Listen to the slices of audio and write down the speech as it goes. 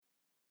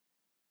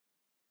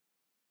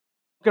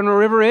Welcome to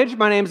River Ridge.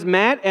 My name's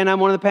Matt, and I'm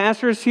one of the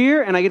pastors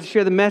here, and I get to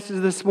share the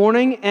message this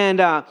morning.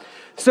 And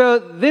so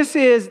this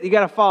is, you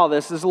got to follow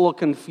this. This is a little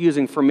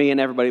confusing for me and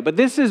everybody, but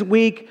this is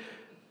week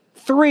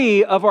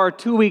 3 of our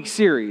 2-week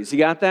series. You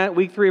got that?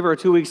 Week 3 of our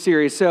 2-week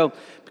series. So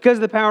because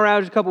of the power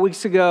outage a couple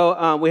weeks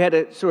ago, we had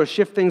to sort of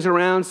shift things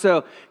around.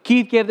 So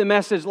Keith gave the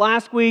message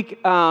last week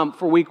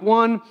for week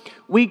 1.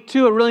 Week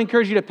 2, I really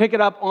encourage you to pick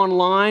it up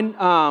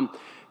online.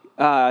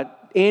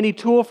 Andy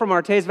Toole from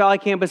our Teays Valley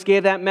campus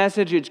gave that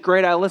message. It's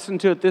great. I listened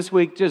to it this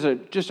week.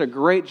 Just a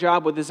great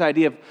job with this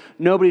idea of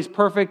nobody's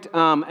perfect.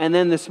 And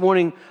then this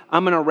morning,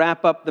 I'm going to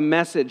wrap up the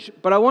message.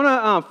 But I want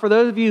to, for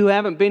those of you who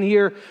haven't been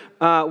here,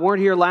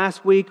 weren't here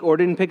last week, or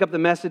didn't pick up the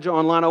message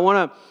online, I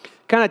want to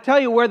kind of tell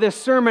you where this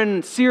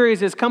sermon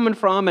series is coming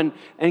from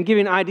and give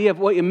you an idea of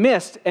what you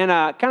missed, and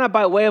kind of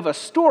by way of a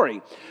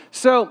story.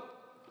 So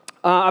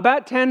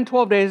about 10,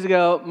 12 days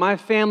ago, my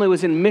family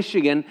was in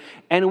Michigan,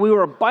 and we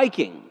were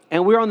biking.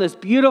 And we were on this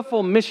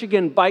beautiful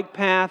Michigan bike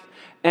path,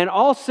 and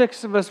all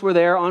 6 of us were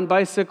there on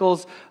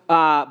bicycles,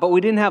 but we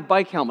didn't have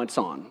bike helmets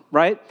on,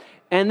 right?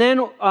 And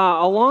then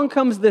along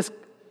comes this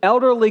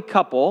elderly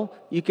couple.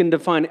 You can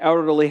define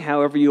elderly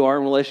however you are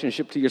in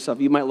relationship to yourself.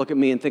 You might look at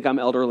me and think I'm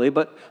elderly,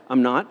 but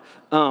I'm not.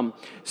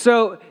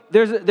 So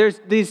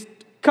there's these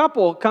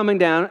couple coming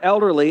down,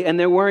 elderly, and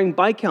they're wearing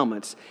bike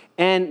helmets.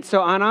 And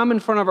I'm in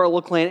front of our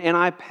look lane, and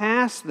I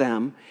pass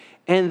them,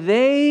 and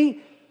they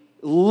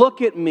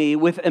look at me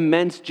with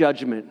immense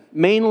judgment,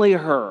 mainly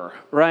her,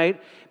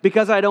 right?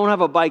 Because I don't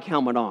have a bike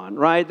helmet on,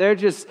 right? They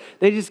just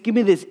give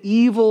me this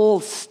evil,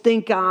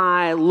 stink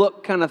eye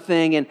look kind of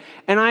thing, and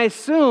I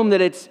assume that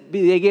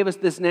they gave us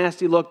this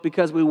nasty look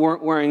because we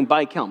weren't wearing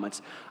bike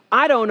helmets.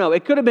 I don't know.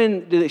 It could have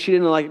been that she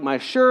didn't like my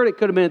shirt. It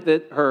could have been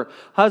that her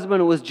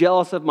husband was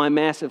jealous of my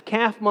massive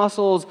calf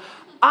muscles.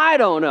 I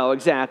don't know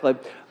exactly.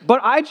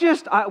 But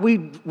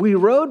we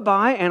rode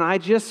by, and I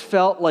just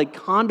felt like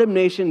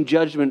condemnation,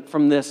 judgment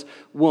from this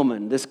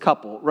woman, this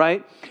couple,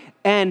 right?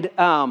 And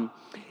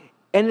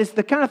it's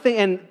the kind of thing,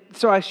 and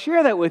so I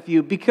share that with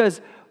you because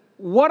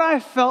what I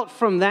felt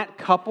from that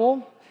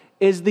couple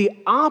is the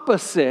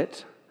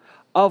opposite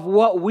of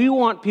what we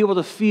want people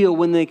to feel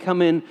when they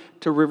come in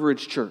to River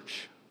Ridge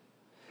Church.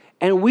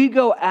 And we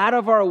go out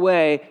of our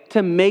way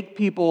to make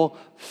people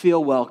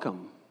feel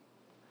welcome,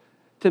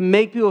 to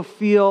make people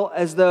feel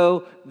as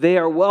though they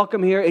are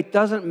welcome here. It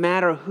doesn't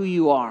matter who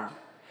you are.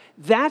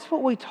 That's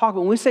what we talk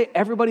about. When we say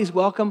everybody's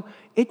welcome,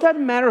 it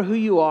doesn't matter who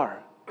you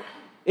are.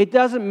 It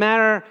doesn't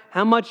matter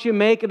how much you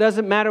make. It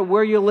doesn't matter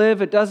where you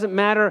live. It doesn't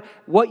matter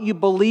what you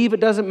believe. It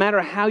doesn't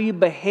matter how you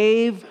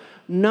behave.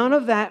 None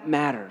of that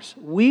matters.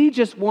 We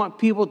just want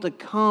people to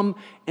come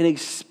and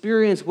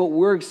experience what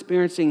we're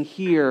experiencing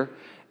here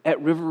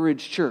at River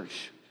Ridge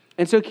Church.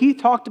 And so Keith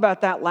talked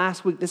about that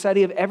last week, this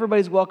idea of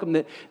everybody's welcome,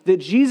 that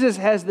Jesus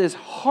has this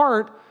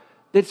heart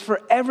that's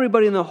for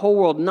everybody in the whole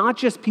world, not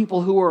just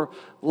people who are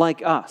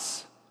like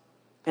us.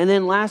 And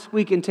then last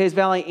week in Teays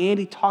Valley,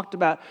 Andy talked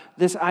about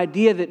this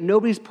idea that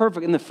nobody's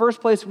perfect. And the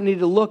first place we need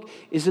to look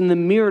is in the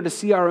mirror to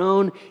see our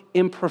own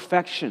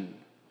imperfection.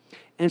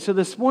 And so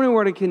this morning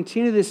we're going to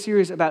continue this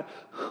series about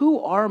who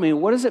are we?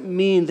 What does it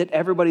mean that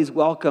everybody's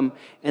welcome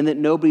and that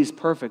nobody's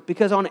perfect?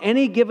 Because on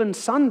any given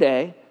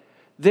Sunday,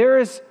 there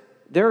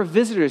are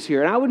visitors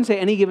here. And I wouldn't say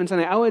any given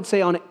Sunday. I would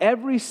say on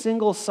every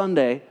single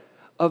Sunday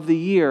of the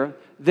year,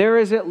 there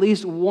is at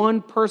least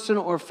one person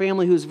or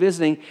family who's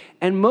visiting.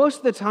 And most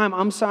of the time,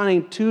 I'm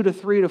signing 2 to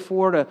 3 to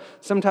 4 to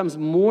sometimes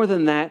more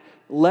than that,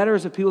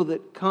 letters of people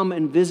that come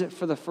and visit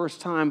for the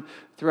first time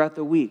throughout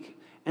the week.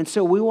 And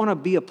so we want to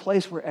be a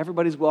place where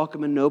everybody's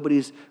welcome and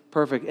nobody's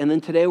perfect. And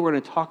then today we're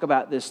going to talk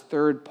about this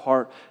third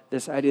part,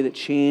 this idea that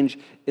change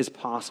is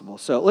possible.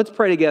 So let's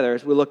pray together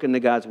as we look into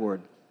God's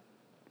Word.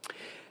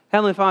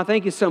 Heavenly Father,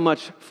 thank you so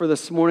much for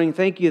this morning.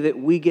 Thank you that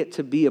we get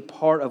to be a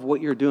part of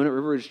what you're doing at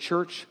River Ridge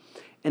Church,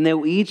 and that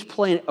we each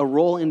play a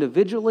role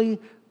individually,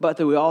 but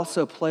that we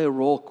also play a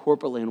role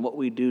corporately in what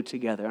we do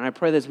together. And I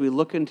pray that as we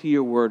look into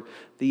your word,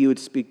 that you would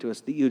speak to us,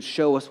 that you would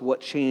show us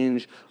what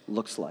change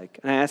looks like.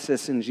 And I ask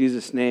this in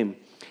Jesus' name,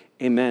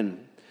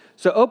 amen.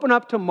 So open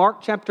up to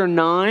Mark chapter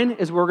 9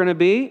 is where we're going to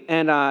be.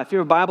 And if you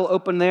have a Bible,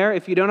 open there.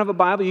 If you don't have a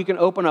Bible, you can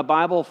open a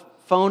Bible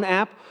phone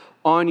app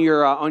on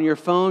your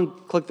phone.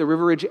 Click the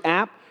River Ridge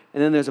app.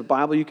 And then there's a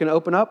Bible you can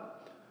open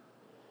up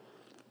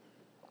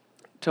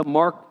to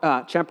Mark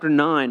chapter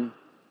 9.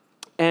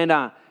 And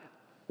I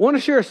want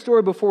to share a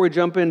story before we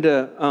jump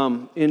into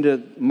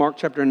Mark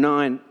chapter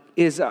 9.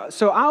 When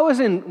I was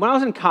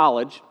in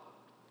college,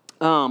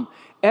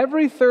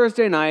 every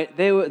Thursday night,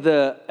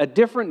 a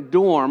different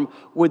dorm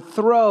would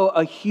throw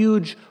a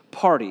huge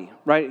party,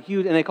 right?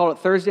 Huge, and they called it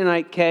Thursday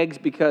night kegs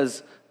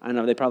because, I don't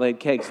know, they probably had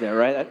kegs there,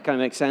 right? That kind of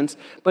makes sense.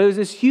 But it was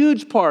this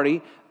huge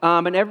party.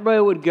 And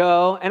everybody would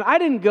go, and I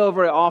didn't go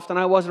very often.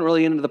 I wasn't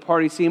really into the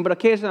party scene, but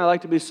occasionally I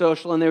liked to be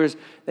social, and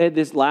they had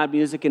this loud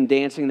music and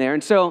dancing there.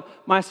 And so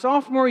my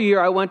sophomore year,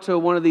 I went to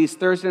one of these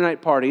Thursday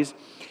night parties,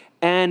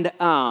 and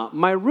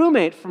my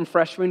roommate from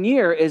freshman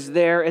year is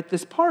there at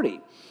this party.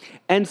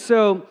 And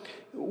so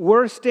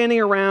we're standing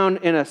around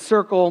in a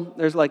circle.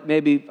 There's like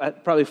maybe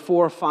probably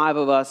 4 or 5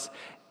 of us,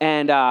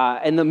 and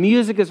the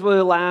music is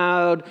really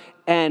loud,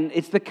 and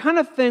it's the kind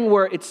of thing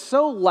where it's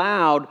so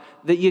loud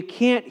that you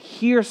can't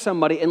hear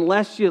somebody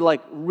unless you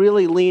like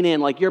really lean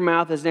in, like your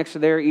mouth is next to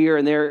their ear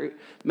and their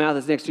mouth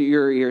is next to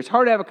your ear. It's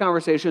hard to have a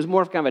conversation. It's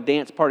more of kind of a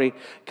dance party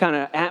kind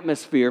of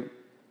atmosphere.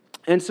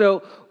 And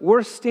so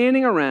we're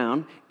standing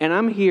around, and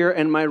I'm here,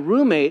 and my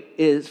roommate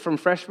is from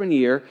freshman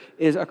year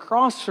is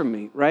across from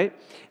me, right?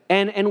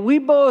 And we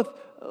both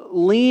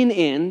lean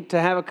in to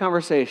have a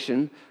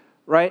conversation,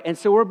 right? And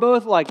so we're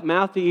both like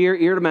mouth to ear,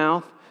 ear to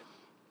mouth,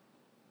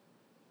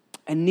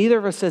 and neither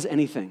of us says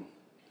anything.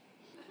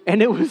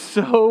 And it was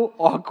so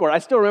awkward. I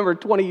still remember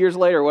 20 years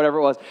later, whatever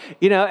it was,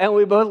 and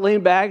we both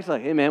leaned back. It's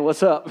like, hey, man,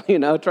 what's up?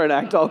 Trying to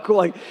act all cool.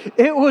 Like,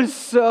 it was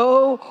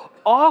so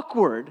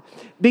awkward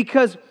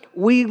because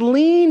we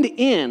leaned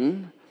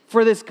in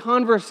for this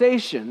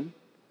conversation,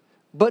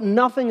 but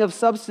nothing of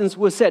substance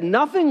was said.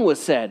 Nothing was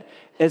said,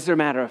 as a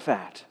matter of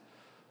fact,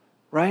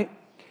 right?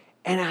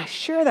 And I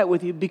share that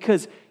with you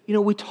because,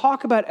 we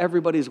talk about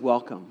everybody's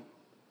welcome.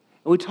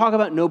 And we talk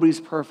about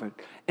nobody's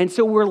perfect. And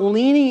so we're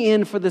leaning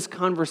in for this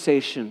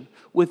conversation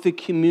with the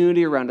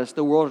community around us,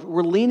 the world.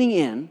 We're leaning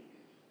in.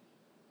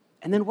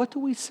 And then what do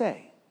we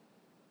say?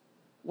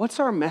 What's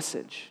our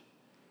message?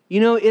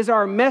 Is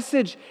our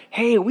message,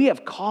 hey, we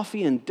have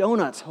coffee and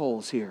donuts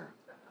holes here?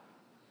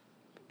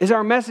 Is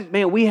our message,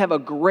 man, we have a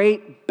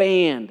great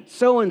band,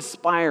 so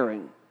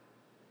inspiring?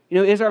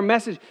 Is our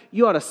message,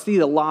 you ought to see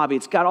the lobby.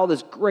 It's got all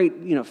this great,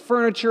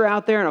 furniture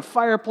out there and a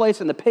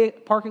fireplace and the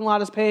parking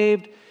lot is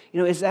paved.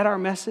 Is that our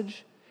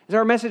message? Is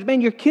our message,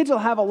 man, your kids will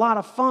have a lot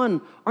of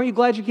fun. Aren't you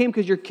glad you came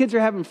because your kids are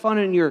having fun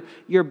and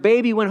your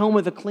baby went home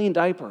with a clean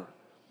diaper?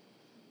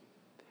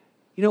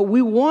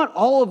 We want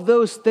all of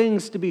those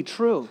things to be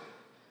true.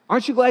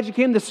 Aren't you glad you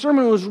came? The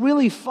sermon was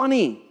really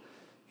funny.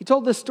 You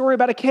told this story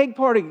about a keg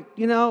party.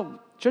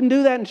 Shouldn't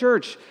do that in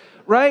church,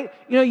 right?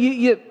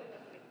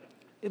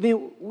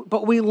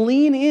 But we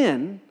lean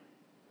in,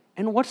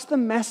 and what's the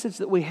message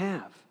that we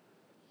have?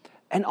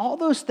 And all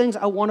those things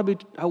I want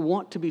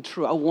to be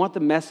true. I want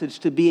the message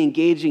to be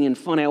engaging and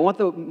funny. I want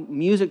the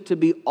music to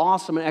be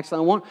awesome and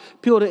excellent. I want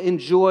people to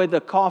enjoy the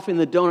coffee and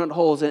the donut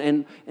holes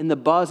and the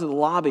buzz of the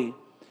lobby.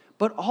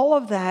 But all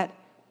of that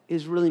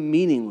is really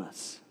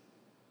meaningless.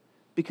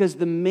 Because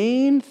the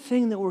main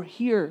thing that we're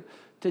here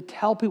to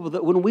tell people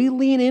that when we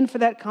lean in for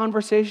that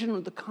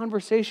conversation, the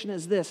conversation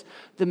is this.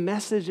 The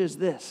message is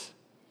this,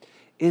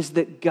 is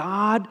that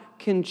God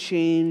can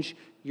change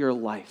your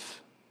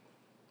life.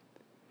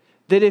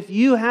 That if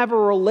you have a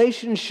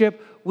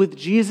relationship with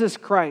Jesus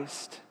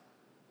Christ,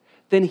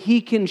 then He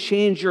can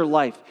change your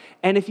life.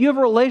 And if you have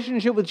a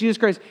relationship with Jesus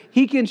Christ,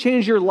 He can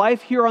change your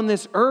life here on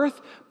this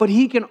earth, but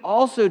He can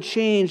also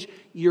change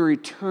your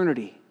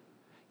eternity,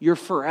 your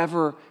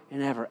forever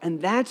and ever.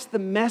 And that's the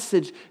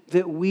message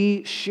that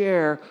we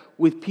share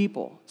with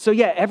people. So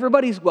yeah,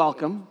 everybody's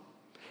welcome,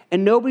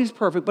 and nobody's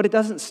perfect, but it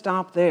doesn't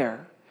stop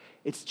there.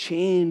 It's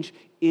change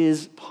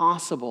is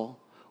possible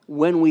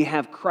when we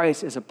have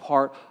Christ as a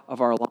part of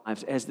our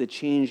lives, as the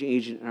change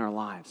agent in our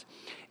lives.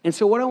 And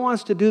so what I want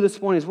us to do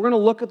this morning is we're going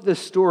to look at this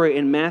story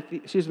in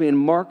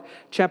Mark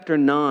chapter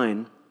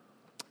 9.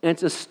 And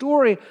it's a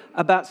story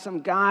about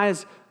some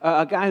guys,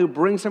 a guy who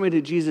brings somebody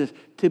to Jesus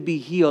to be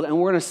healed. And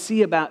we're going to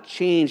see about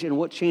change and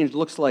what change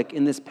looks like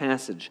in this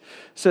passage.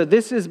 So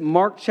this is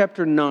Mark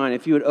chapter 9,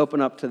 if you would open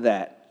up to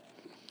that.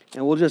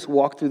 And we'll just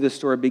walk through this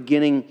story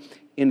beginning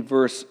in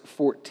verse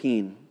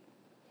 14.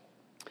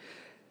 It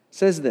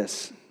says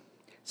this.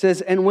 It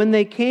says, "And when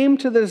they came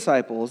to the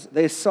disciples,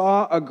 they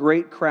saw a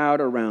great crowd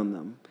around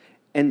them,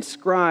 and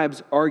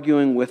scribes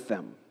arguing with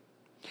them.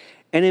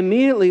 And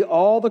immediately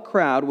all the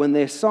crowd, when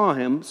they saw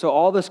him," so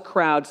all this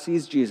crowd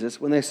sees Jesus,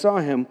 "when they saw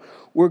him,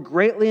 were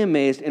greatly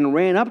amazed and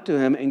ran up to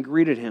him and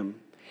greeted him.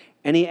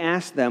 And he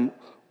asked them,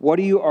 'What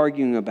are you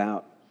arguing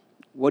about?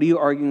 What are you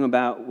arguing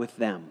about with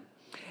them?'"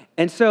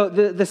 And so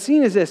the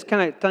scene is this,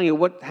 kind of telling you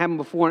what happened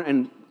before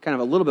and kind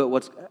of a little bit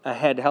what's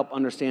ahead to help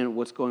understand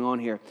what's going on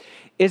here,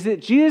 is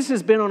that Jesus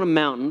has been on a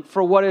mountain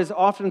for what is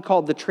often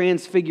called the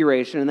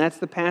Transfiguration, and that's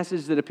the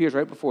passage that appears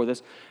right before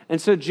this. And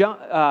so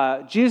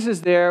Jesus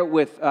is there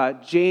with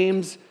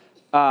James,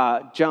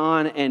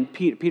 John, and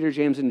Peter,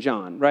 James, and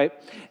John, right?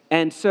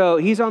 And so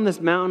he's on this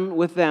mountain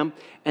with them,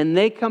 and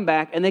they come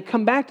back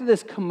to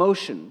this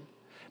commotion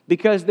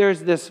because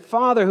there's this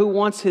father who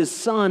wants his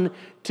son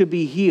to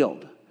be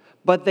healed.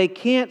 But they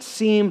can't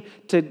seem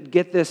to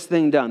get this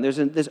thing done. There's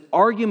this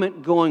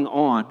argument going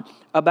on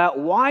about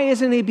why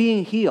isn't he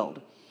being healed?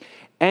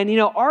 And,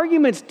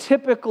 arguments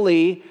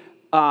typically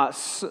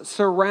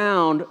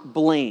surround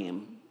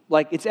blame.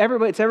 Like it's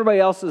everybody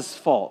else's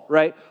fault,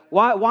 right?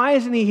 Why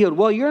isn't he healed?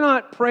 Well, you're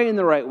not praying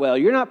the right way.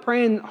 You're not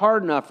praying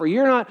hard enough, or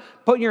you're not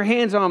putting your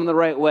hands on him the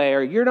right way,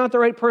 or you're not the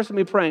right person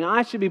to be praying.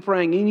 I should be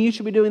praying, and you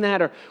should be doing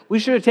that, or we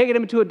should have taken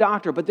him to a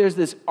doctor. But there's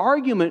this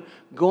argument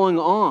going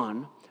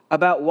on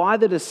about why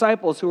the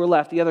disciples who were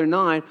left, the other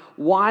 9,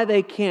 why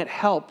they can't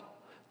help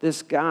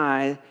this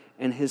guy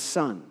and his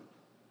son.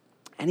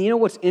 And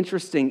what's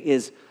interesting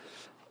is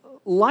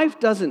life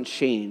doesn't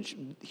change.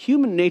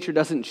 Human nature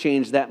doesn't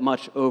change that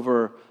much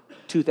over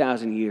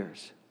 2,000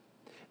 years.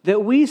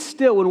 That we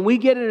still, when we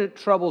get into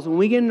troubles, when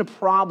we get into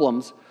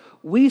problems,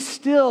 we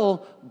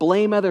still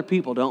blame other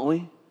people, don't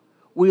we?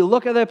 We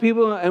look at other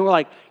people and we're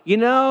like,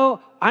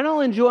 I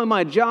don't enjoy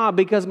my job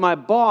because my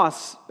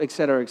boss, et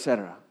cetera, et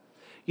cetera.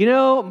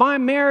 My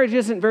marriage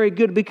isn't very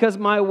good because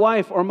my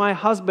wife or my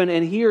husband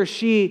and he or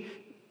she,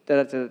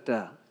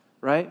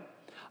 right?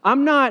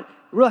 I'm not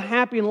real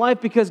happy in life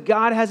because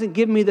God hasn't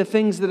given me the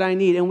things that I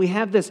need. And we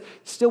have this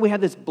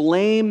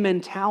blame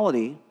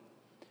mentality,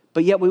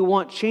 but yet we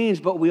want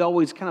change, but we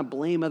always kind of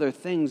blame other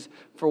things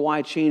for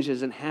why change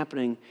isn't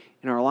happening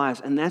in our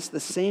lives. And that's the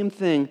same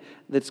thing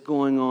that's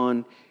going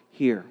on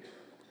here.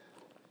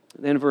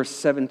 Then verse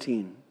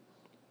 17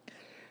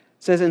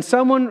 says, and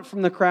someone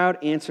from the crowd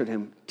answered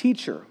him,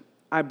 Teacher,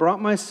 I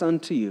brought my son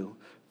to you,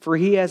 for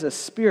he has a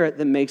spirit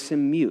that makes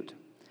him mute.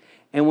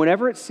 And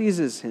whenever it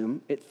seizes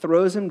him, it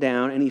throws him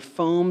down, and he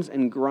foams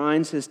and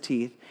grinds his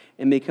teeth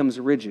and becomes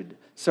rigid.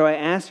 So I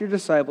asked your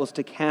disciples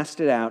to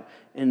cast it out,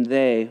 and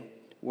they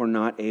were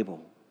not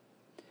able.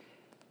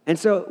 And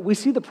so we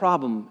see the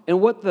problem, and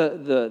what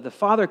the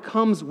father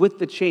comes with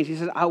the change. He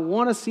says, I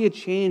want to see a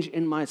change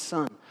in my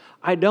son.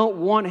 I don't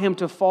want him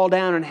to fall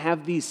down and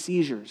have these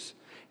seizures.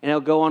 And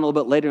he'll go on a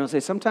little bit later and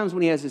he'll say, sometimes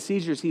when he has the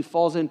seizures, he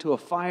falls into a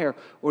fire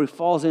or he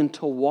falls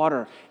into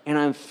water, and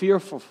I'm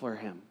fearful for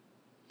him.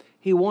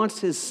 He wants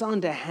his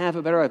son to have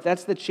a better life.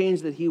 That's the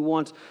change that he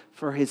wants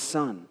for his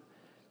son.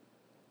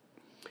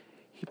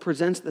 He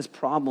presents this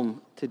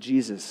problem to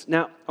Jesus.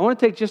 Now, I want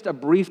to take just a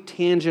brief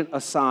tangent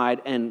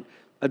aside and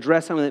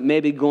address something that may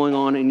be going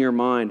on in your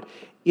mind.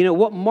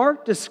 What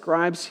Mark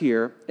describes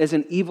here is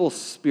an evil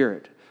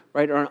spirit,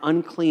 right, or an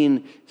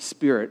unclean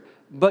spirit.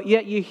 But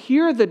yet you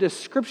hear the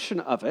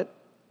description of it,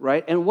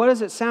 right, and what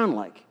does it sound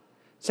like? It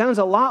sounds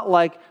a lot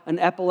like an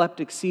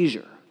epileptic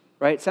seizure,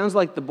 right? It sounds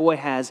like the boy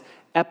has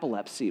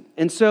epilepsy.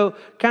 And so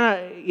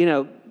kind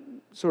of,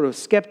 sort of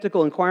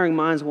skeptical, inquiring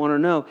minds want to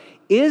know,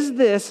 is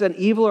this an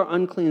evil or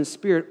unclean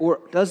spirit, or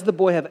does the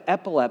boy have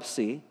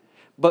epilepsy?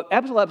 But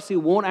epilepsy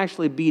won't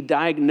actually be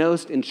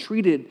diagnosed and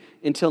treated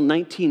until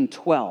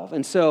 1912.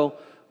 And so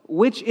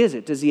which is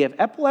it? Does he have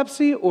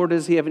epilepsy or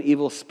does he have an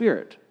evil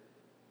spirit?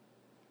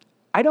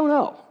 I don't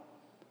know,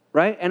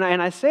 right? And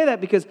I say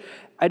that because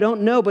I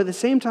don't know, but at the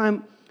same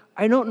time,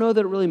 I don't know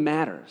that it really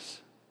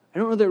matters. I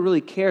don't know that it really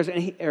cares,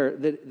 or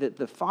that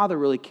the father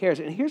really cares.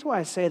 And here's why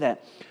I say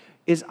that,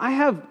 is I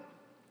have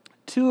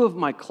two of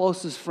my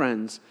closest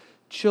friends,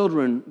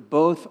 children,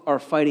 both are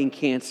fighting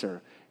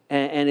cancer.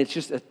 And it's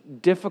just a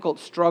difficult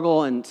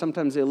struggle, and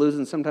sometimes they lose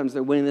and sometimes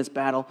they're winning this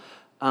battle.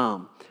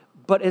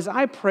 But as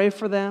I pray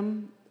for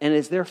them, and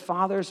as their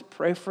fathers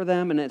pray for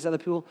them, and as other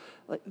people,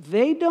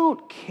 they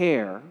don't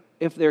care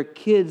if their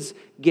kids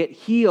get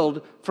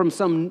healed from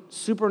some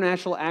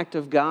supernatural act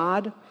of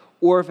God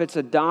or if it's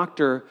a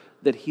doctor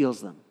that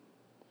heals them.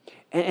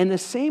 And the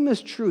same is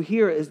true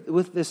here is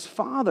with this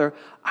father.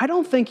 I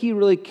don't think he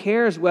really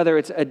cares whether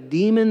it's a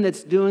demon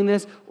that's doing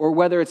this or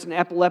whether it's an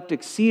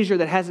epileptic seizure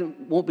that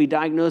won't be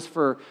diagnosed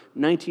for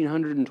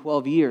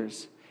 1912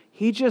 years.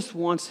 He just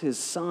wants his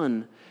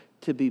son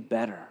to be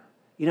better.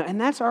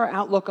 And that's our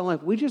outlook on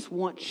life. We just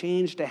want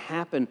change to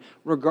happen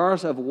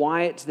regardless of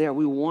why it's there.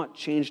 We want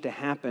change to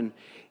happen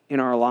in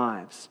our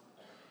lives.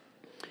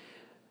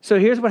 So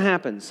here's what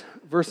happens.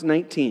 Verse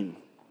 19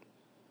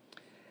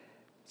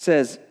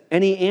 says,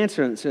 and he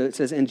answered, so it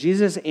says, and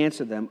Jesus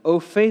answered them,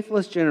 O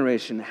faithless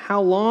generation, how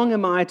long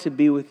am I to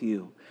be with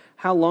you?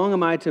 How long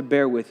am I to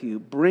bear with you?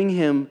 Bring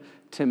him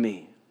to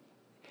me.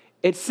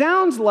 It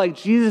sounds like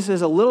Jesus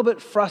is a little bit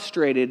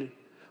frustrated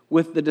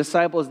with the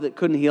disciples that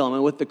couldn't heal him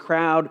and with the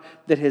crowd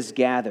that has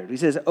gathered. He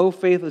says, O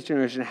faithless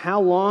generation,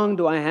 how long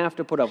do I have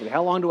to put up with you?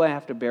 How long do I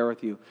have to bear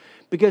with you?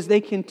 Because they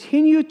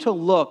continue to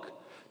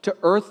look to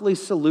earthly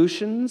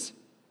solutions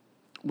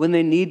when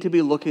they need to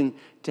be looking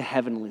to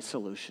heavenly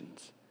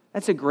solutions.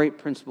 That's a great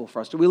principle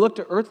for us. Do we look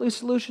to earthly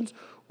solutions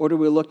or do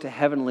we look to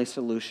heavenly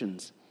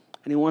solutions?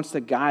 And he wants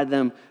to guide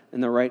them in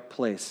the right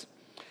place.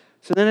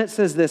 So then it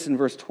says this in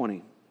verse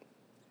 20.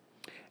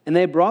 And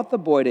they brought the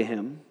boy to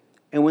him,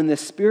 and when the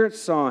spirit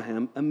saw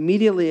him,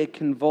 immediately it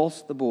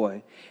convulsed the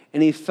boy,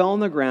 and he fell on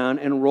the ground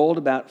and rolled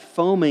about,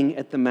 foaming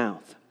at the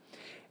mouth.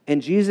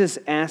 And Jesus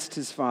asked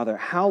his father,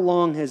 how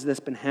long has this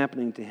been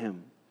happening to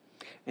him?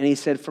 And he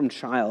said, from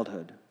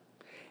childhood.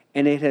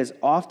 And it has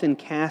often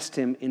cast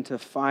him into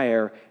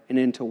fire and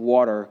into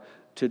water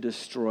to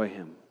destroy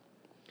him.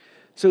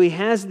 So he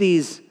has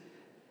these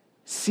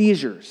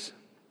seizures.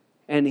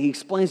 And he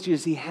explains to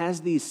Jesus he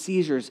has these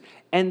seizures.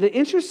 And the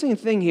interesting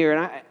thing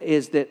here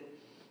is that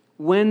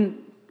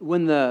when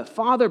the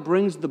father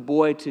brings the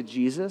boy to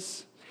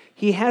Jesus,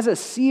 he has a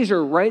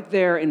seizure right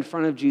there in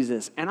front of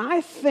Jesus. And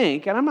I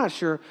think, and I'm not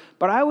sure,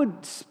 but I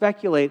would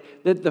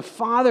speculate that the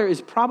father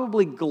is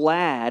probably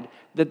glad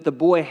that the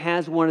boy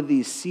has one of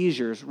these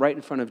seizures right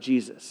in front of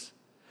Jesus.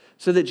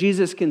 so that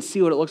Jesus can see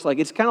what it looks like.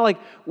 It's kind of like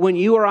when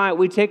you or I,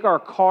 we take our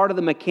car to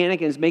the mechanic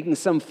and it's making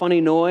some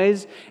funny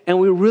noise, and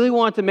we really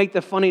want to make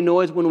the funny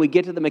noise when we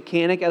get to the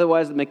mechanic.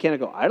 Otherwise, the mechanic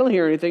go, I don't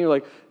hear anything. You're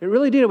like, it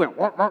really did. It went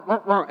wah, wah,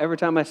 wah, wah, every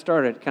time I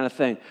started, kind of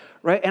thing,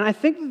 right? And I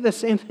think that the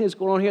same thing is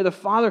going on here. The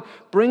Father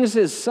brings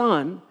his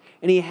Son,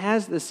 and he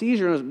has the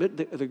seizure, and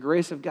the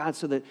grace of God,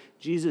 so that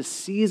Jesus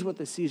sees what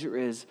the seizure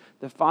is.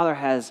 The Father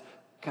has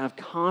kind of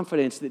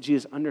confidence that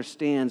Jesus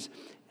understands,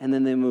 and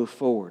then they move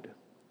forward.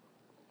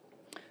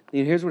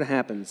 And here's what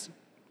happens.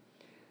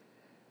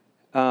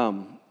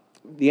 The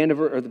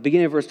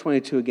beginning of verse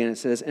 22 again, it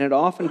says, and it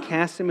often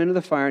cast him into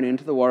the fire and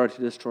into the water to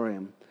destroy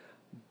him.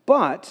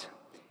 But,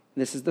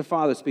 and this is the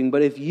Father speaking,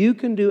 but if you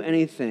can do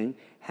anything,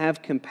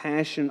 have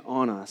compassion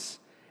on us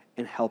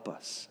and help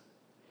us.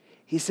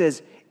 He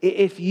says,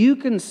 if you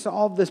can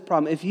solve this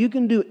problem, if you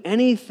can do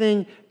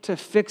anything to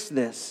fix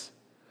this,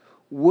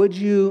 would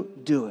you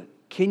do it?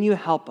 Can you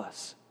help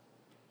us?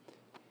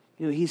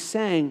 He's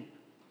saying,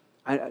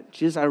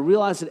 Jesus, I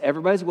realize that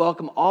everybody's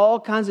welcome. All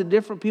kinds of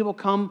different people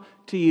come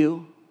to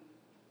you.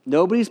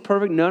 Nobody's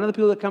perfect. None of the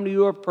people that come to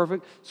you are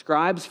perfect.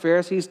 Scribes,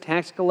 Pharisees,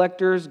 tax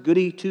collectors,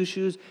 goody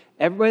two-shoes,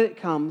 everybody that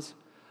comes.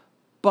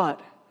 But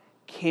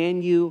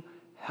can you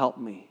help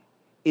me?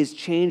 Is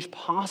change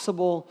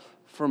possible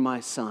for my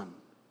son?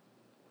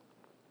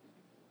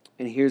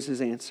 And here's his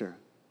answer.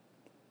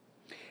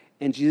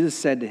 And Jesus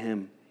said to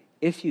him,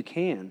 if you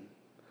can,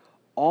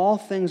 all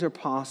things are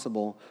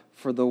possible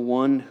for the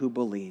one who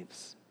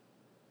believes.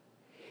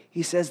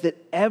 He says that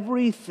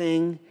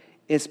everything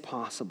is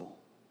possible.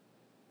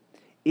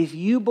 If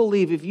you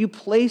believe, if you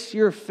place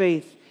your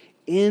faith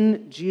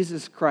in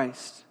Jesus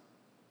Christ,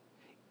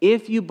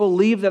 if you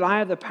believe that I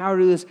have the power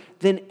to do this,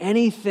 then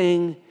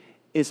anything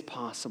is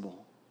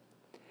possible.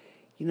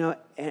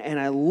 And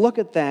I look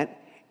at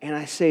that and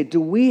I say, do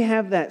we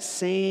have that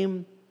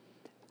same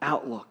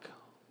outlook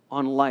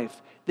on life,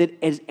 that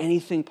is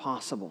anything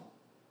possible?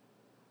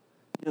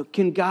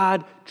 Can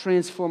God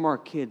transform our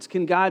kids?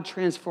 Can God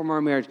transform our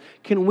marriage?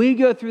 Can we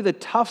go through the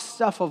tough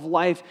stuff of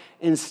life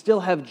and still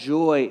have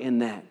joy in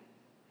that?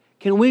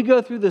 Can we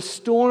go through the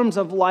storms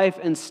of life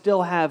and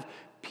still have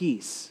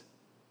peace?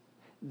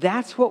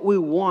 That's what we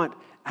want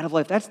out of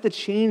life. That's the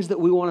change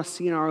that we want to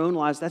see in our own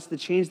lives. That's the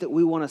change that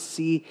we want to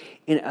see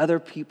in other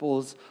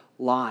people's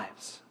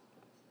lives.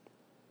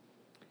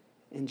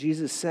 And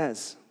Jesus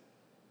says,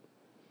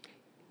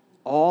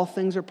 all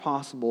things are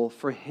possible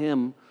for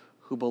him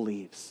who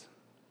believes.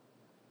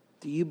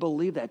 Do you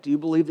believe that? Do you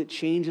believe that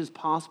change is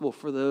possible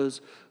for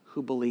those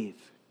who believe?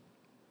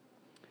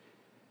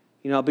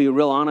 I'll be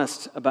real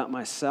honest about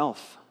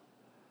myself.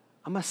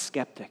 I'm a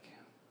skeptic.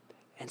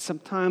 And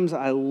sometimes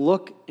I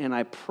look and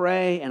I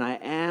pray and I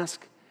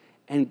ask,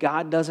 and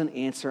God doesn't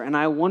answer. And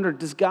I wonder,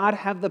 does God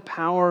have the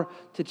power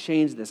to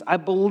change this? I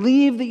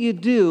believe that you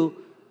do,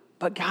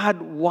 but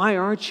God, why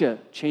aren't you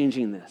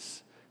changing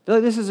this? I feel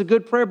like this is a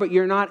good prayer, but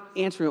you're not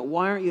answering it.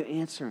 Why aren't you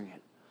answering it?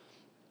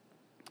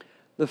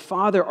 The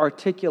Father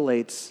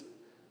articulates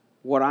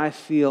what I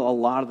feel a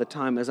lot of the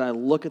time as I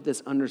look at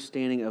this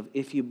understanding of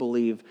if you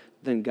believe,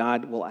 then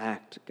God will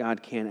act.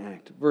 God can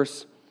act.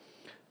 Verse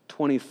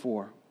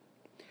 24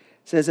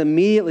 says,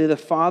 immediately the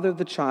father of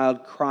the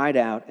child cried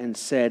out and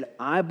said,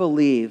 I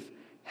believe,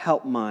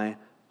 help my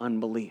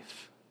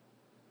unbelief.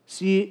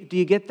 See, do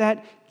you get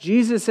that?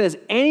 Jesus says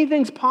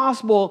anything's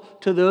possible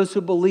to those who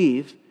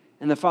believe,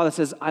 and the Father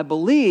says, I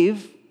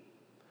believe,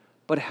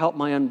 but help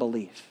my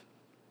unbelief.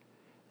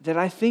 That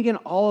I think in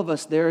all of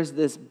us there is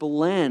this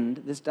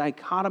blend, this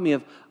dichotomy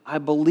of I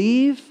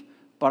believe,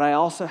 but I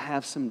also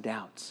have some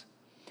doubts.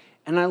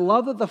 And I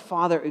love that the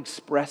Father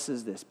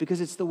expresses this because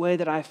it's the way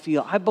that I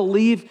feel. I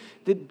believe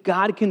that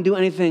God can do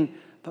anything,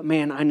 but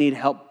man, I need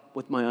help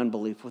with my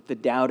unbelief, with the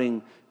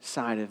doubting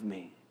side of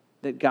me,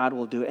 that God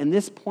will do it. And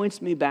this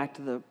points me back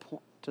to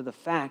the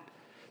fact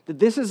that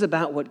this is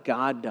about what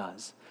God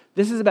does.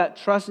 This is about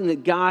trusting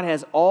that God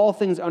has all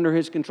things under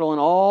his control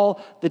and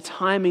all the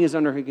timing is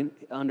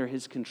under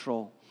his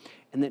control,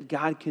 and that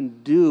God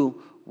can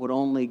do what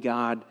only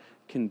God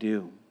can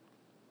do.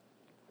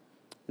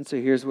 And so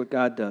here's what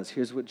God does.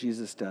 Here's what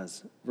Jesus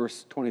does.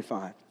 Verse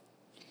 25.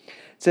 It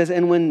says,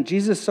 and when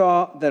Jesus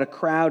saw that a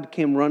crowd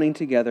came running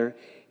together,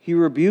 he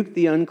rebuked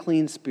the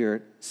unclean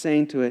spirit,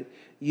 saying to it,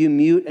 you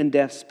mute and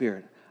deaf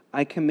spirit,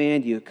 I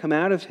command you, come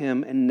out of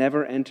him and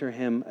never enter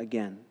him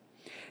again.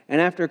 And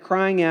after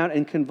crying out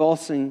and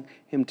convulsing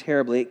him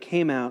terribly, it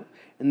came out,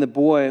 and the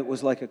boy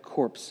was like a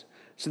corpse,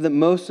 so that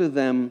most of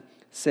them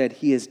said,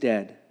 he is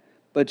dead.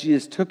 But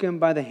Jesus took him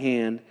by the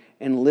hand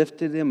and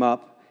lifted him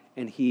up,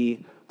 and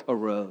he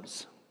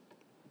arose.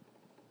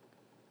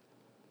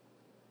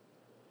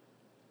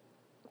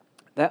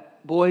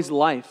 That boy's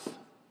life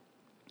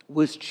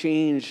was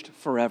changed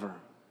forever.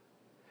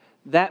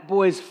 That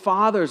boy's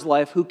father's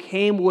life, who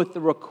came with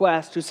the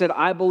request, who said,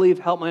 I believe,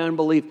 help my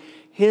unbelief,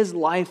 his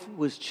life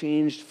was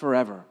changed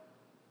forever.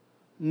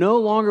 No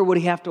longer would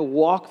he have to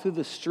walk through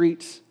the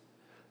streets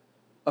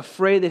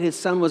afraid that his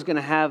son was going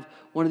to have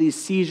one of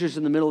these seizures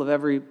in the middle of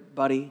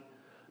everybody.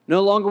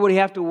 No longer would he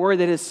have to worry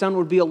that his son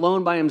would be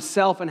alone by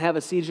himself and have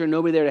a seizure and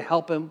nobody there to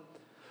help him.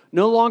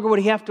 No longer would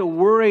he have to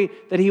worry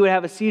that he would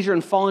have a seizure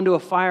and fall into a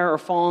fire or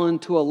fall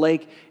into a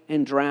lake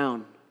and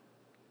drown.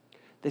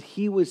 That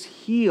he was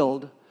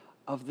healed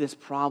of this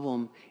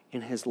problem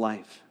in his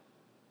life.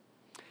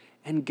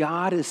 And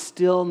God is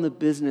still in the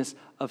business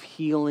of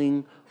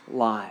healing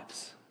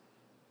lives.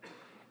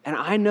 And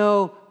I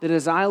know that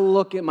as I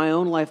look at my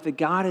own life, that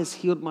God has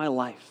healed my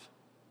life.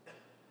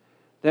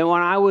 That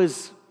when I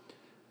was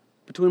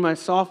between my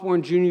sophomore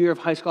and junior year of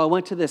high school, I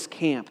went to this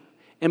camp.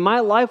 And my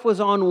life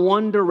was on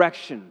one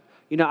direction.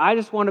 You know, I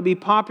just want to be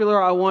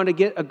popular. I want to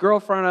get a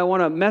girlfriend. I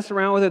want to mess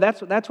around with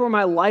her. That's where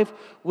my life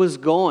was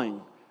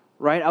going,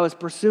 right? I was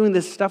pursuing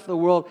this stuff of the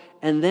world.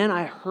 And then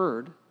I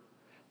heard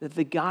that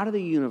the God of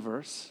the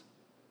universe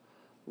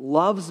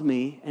loves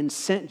me and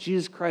sent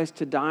Jesus Christ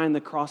to die on the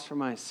cross for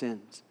my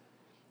sins.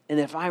 And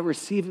if I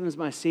receive him as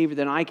my Savior,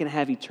 then I can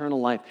have eternal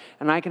life.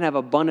 And I can have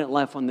abundant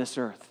life on this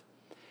earth.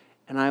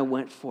 And I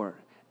went for it.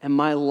 And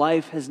my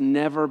life has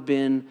never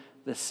been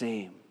the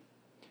same.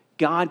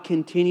 God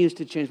continues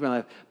to change my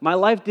life. My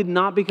life did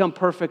not become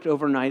perfect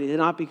overnight. It did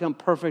not become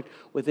perfect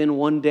within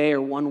one day or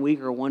 1 week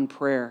or one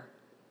prayer.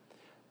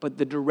 But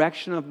the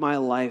direction of my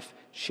life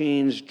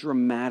changed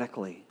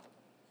dramatically.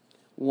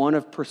 One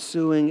of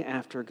pursuing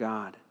after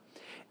God.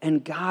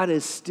 And God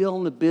is still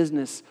in the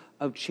business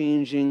of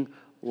changing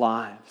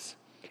lives.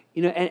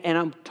 You know, and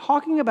I'm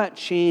talking about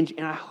change,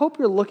 and I hope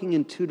you're looking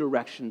in two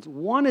directions.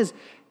 One is,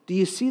 do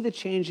you see the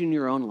change in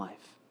your own life?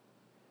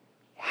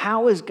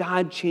 How is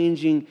God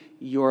changing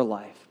your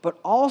life? But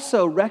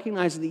also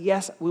recognizing that,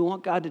 yes, we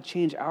want God to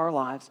change our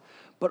lives,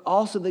 but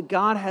also that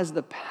God has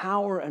the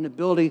power and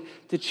ability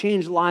to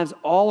change lives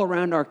all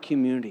around our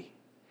community.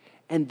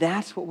 And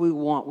that's what we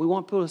want. We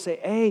want people to say,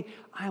 hey,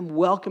 I'm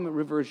welcome at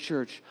River Ridge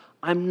Church.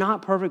 I'm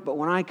not perfect, but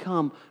when I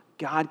come,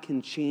 God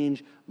can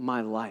change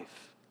my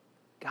life.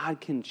 God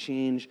can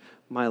change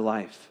my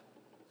life.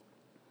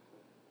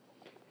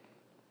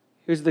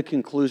 Here's the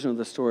conclusion of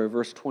the story,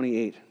 verse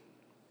 28. It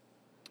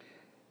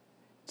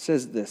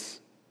says this.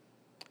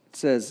 It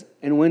says,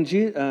 and when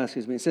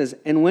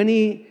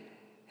he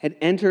had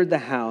entered the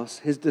house,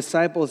 his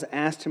disciples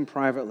asked him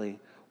privately,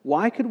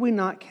 why could we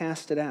not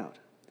cast it out?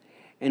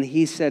 And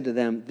he said to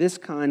them, this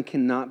kind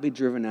cannot be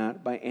driven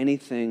out by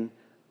anything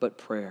but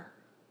prayer.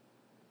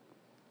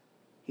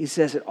 He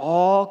says it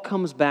all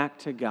comes back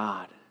to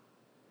God.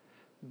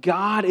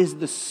 God is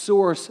the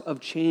source of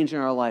change in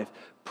our life.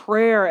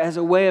 Prayer as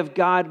a way of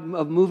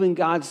moving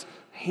God's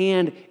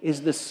hand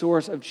is the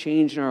source of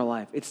change in our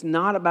life. It's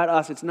not about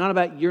us. It's not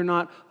about you're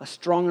not a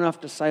strong enough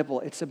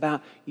disciple. It's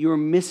about you're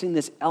missing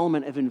this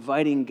element of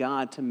inviting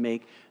God to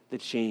make the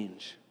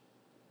change.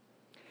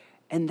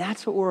 And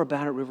that's what we're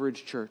about at River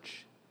Ridge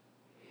Church.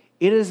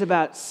 It is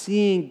about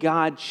seeing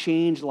God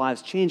change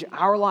lives, change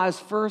our lives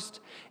first,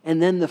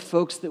 and then the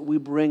folks that we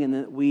bring and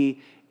that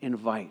we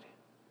invite.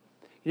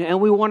 You know,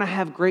 and we want to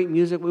have great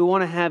music. We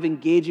want to have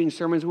engaging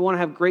sermons. We want to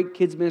have great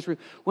kids ministry.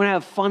 We want to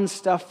have fun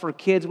stuff for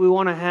kids. We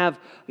want to have,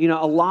 you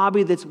know, a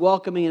lobby that's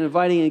welcoming and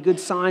inviting and good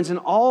signs and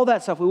all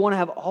that stuff. We want to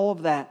have all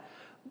of that.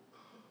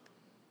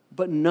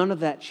 But none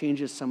of that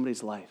changes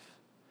somebody's life.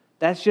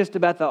 That's just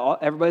about the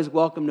everybody's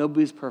welcome,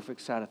 nobody's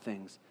perfect side of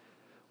things.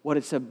 What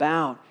it's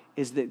about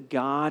is that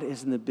God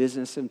is in the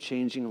business of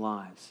changing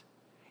lives.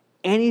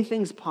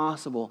 Anything's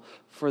possible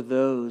for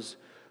those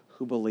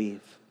who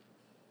believe.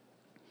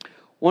 I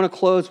want to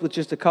close with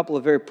just a couple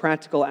of very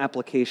practical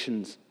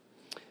applications.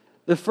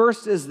 The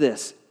first is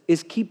this,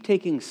 is keep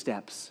taking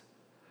steps.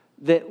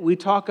 That we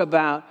talk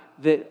about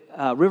that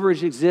River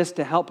Ridge exists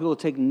to help people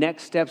take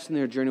next steps in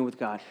their journey with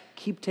God.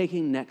 Keep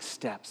taking next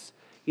steps.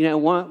 You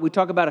know, we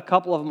talk about a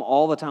couple of them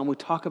all the time. We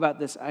talk about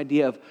this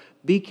idea of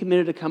be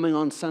committed to coming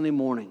on Sunday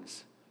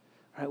mornings.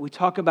 Right? We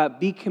talk about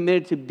be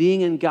committed to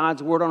being in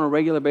God's Word on a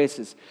regular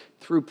basis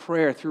through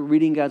prayer, through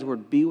reading God's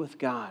Word. Be with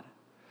God.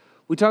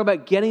 We talk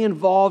about getting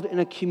involved in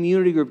a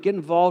community group, get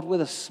involved with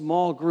a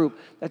small group.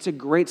 That's a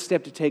great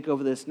step to take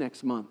over this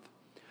next month.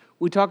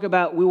 We talk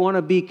about we want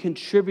to be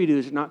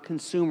contributors, not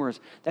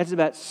consumers. That's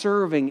about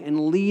serving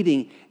and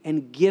leading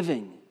and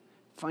giving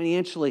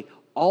financially.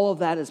 All of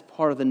that is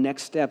part of the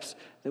next steps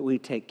that we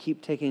take.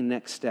 Keep taking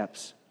next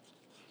steps.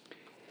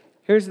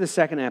 Here's the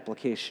second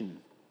application.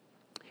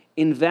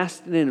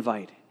 Invest and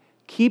invite.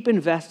 Keep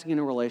investing in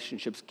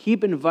relationships.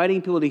 Keep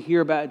inviting people to hear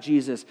about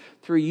Jesus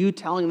through you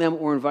telling them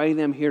or inviting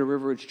them here to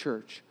River Ridge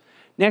Church.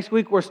 Next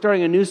week, we're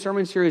starting a new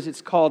sermon series.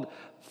 It's called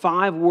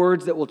 5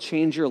 Words That Will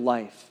Change Your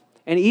Life.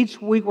 And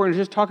each week, we're going to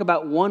just talk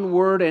about one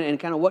word and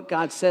kind of what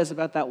God says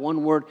about that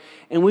one word.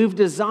 And we've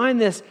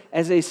designed this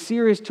as a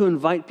series to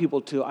invite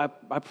people to. I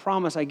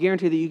promise, I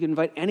guarantee that you can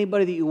invite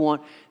anybody that you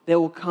want. They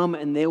will come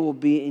and they will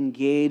be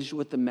engaged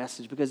with the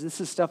message because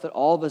this is stuff that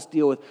all of us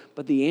deal with.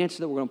 But the answer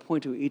that we're going to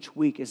point to each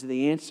week is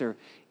the answer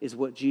is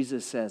what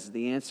Jesus says.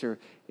 The answer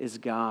is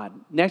God.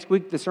 Next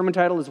week, the sermon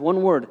title is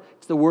one word.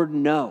 It's the word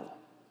no.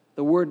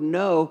 The word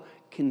no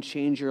can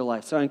change your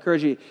life. So I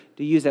encourage you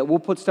to use that. We'll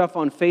put stuff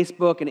on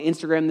Facebook and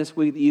Instagram this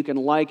week that you can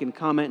like and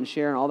comment and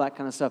share and all that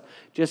kind of stuff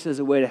just as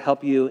a way to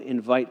help you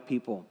invite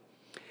people.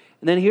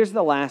 And then here's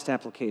the last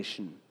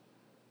application,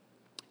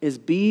 is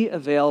be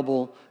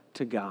available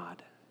to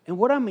God. And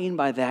what I mean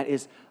by that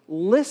is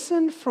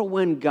listen for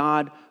when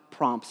God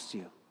prompts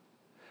you.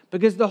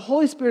 Because the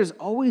Holy Spirit is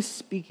always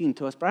speaking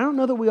to us, but I don't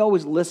know that we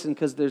always listen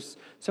because there's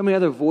so many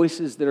other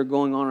voices that are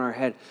going on in our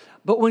head.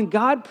 But when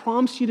God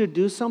prompts you to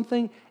do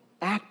something,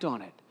 act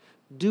on it.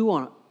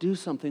 Do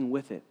something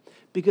with it.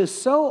 Because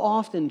so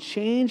often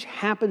change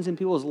happens in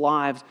people's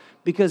lives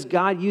because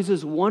God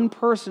uses one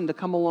person to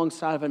come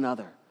alongside of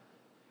another.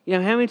 You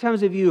know, how many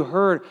times have you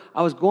heard,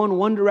 I was going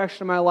one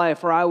direction in my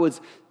life, or I was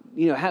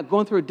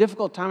going through a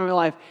difficult time in my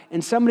life,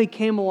 and somebody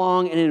came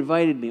along and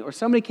invited me, or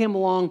somebody came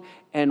along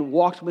and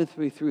walked with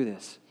me through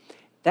this.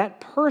 That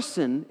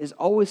person is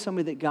always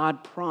somebody that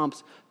God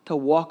prompts to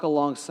walk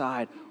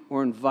alongside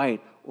or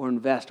invite or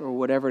invest or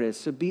whatever it is.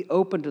 So be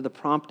open to the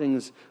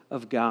promptings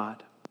of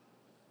God.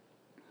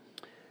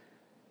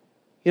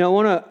 I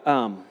want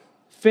to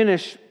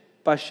finish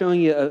by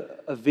showing you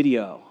a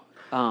video.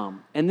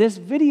 And this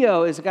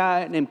video is a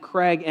guy named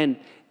Craig, and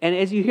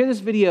as you hear this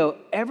video,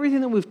 everything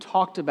that we've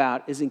talked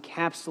about is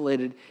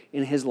encapsulated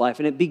in his life.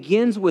 And it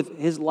begins with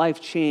his life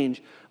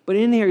change. But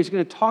in here, he's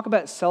going to talk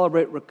about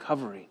Celebrate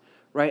Recovery,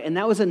 right? And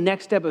that was the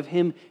next step of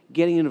him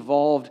getting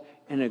involved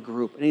in a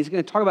group. And he's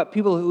going to talk about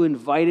people who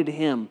invited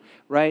him,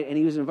 right? And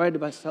he was invited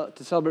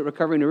to Celebrate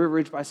Recovery in River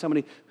Ridge by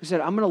somebody who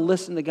said, I'm going to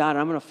listen to God, and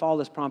I'm going to follow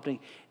this prompting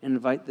and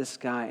invite this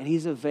guy. And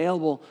he's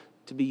available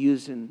to be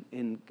used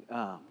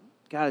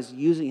God is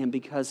using him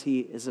because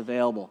he is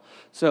available.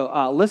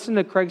 So listen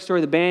to Craig's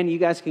story. The band, you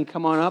guys can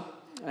come on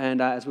up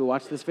and as we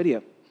watch this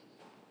video.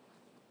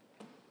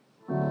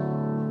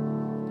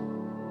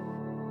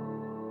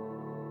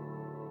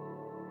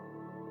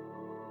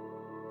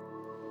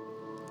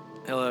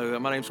 Hello,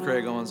 my name's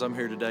Craig Owens. I'm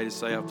here today to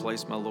say I've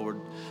placed my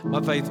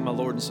faith in my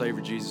Lord and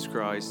Savior Jesus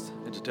Christ,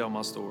 and to tell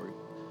my story.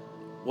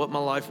 What my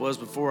life was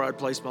before I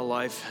placed my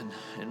life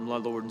in my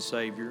Lord and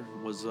Savior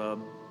was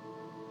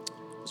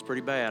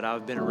pretty bad.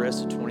 I've been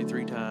arrested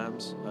 23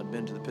 times. I'd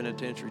been to the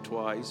penitentiary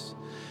twice.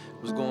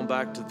 Was going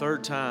back to the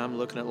third time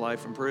looking at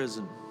life in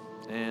prison.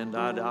 And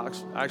I'd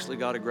actually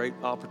got a great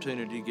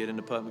opportunity to get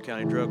into Putnam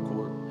County Drug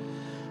Court.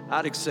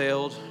 I'd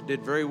excelled,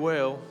 did very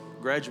well,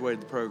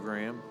 graduated the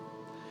program,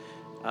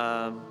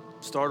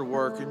 started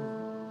working,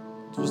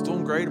 was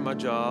doing great in my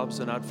jobs,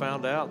 and I'd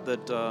found out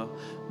that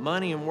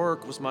money and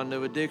work was my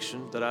new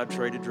addiction, that I'd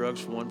traded drugs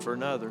for one for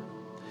another.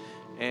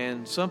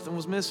 And something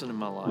was missing in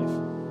my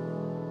life.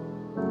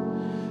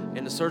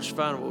 In the search to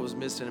find what was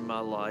missing in my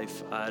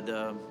life, I'd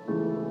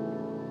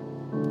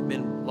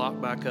been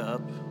locked back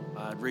up.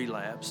 I'd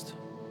relapsed,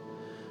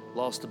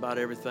 lost about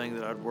everything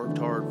that I'd worked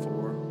hard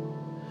for.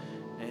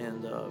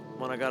 And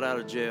when I got out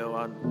of jail,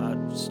 I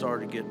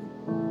started getting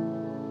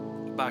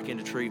back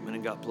into treatment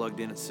and got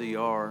plugged in at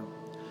CR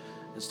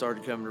and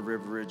started coming to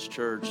River Ridge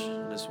Church.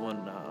 And this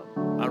one,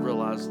 I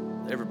realized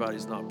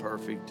everybody's not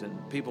perfect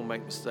and people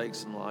make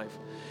mistakes in life.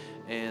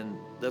 And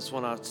that's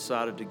when I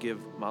decided to give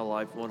my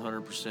life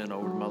 100%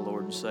 over to my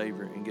Lord and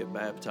Savior and get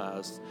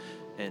baptized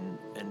and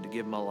to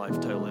give my life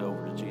totally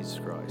over to Jesus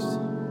Christ.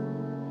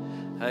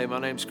 Hey, my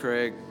name's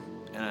Craig,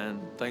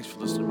 and thanks for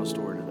listening to my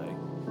story today.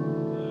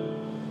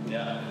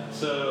 Yeah.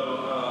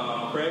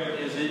 So, Craig,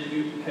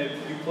 have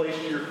you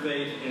placed your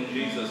faith in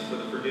Jesus for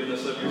the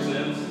forgiveness of your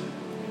sins?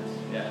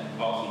 Yeah,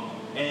 awesome.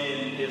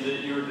 And is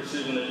it your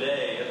decision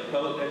today, as a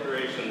public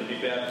declaration, to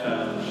be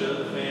baptized, to show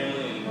the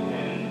family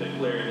and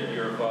declare that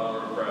you're a follower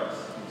of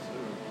Christ?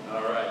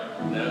 All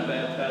right. Now I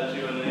baptize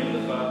you in the name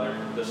of the Father,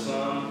 the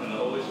Son, and the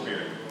Holy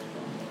Spirit.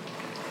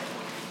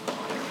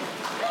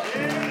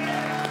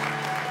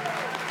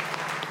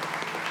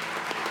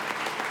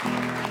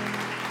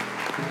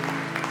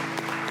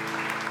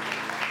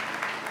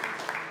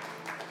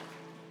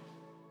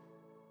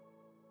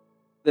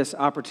 This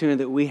opportunity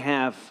that we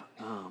have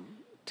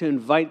to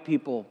invite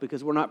people,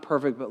 because we're not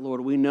perfect, but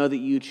Lord, we know that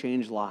you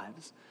change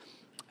lives.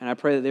 And I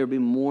pray that there would be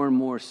more and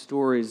more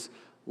stories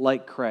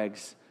like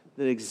Craig's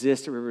that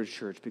exist at River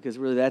Church, because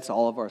really that's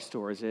all of our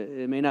stories.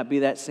 It may not be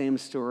that same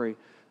story,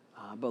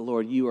 but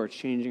Lord, you are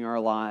changing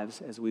our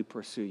lives as we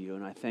pursue you,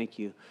 and I thank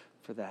you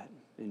for that.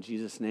 In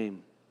Jesus'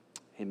 name,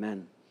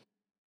 amen.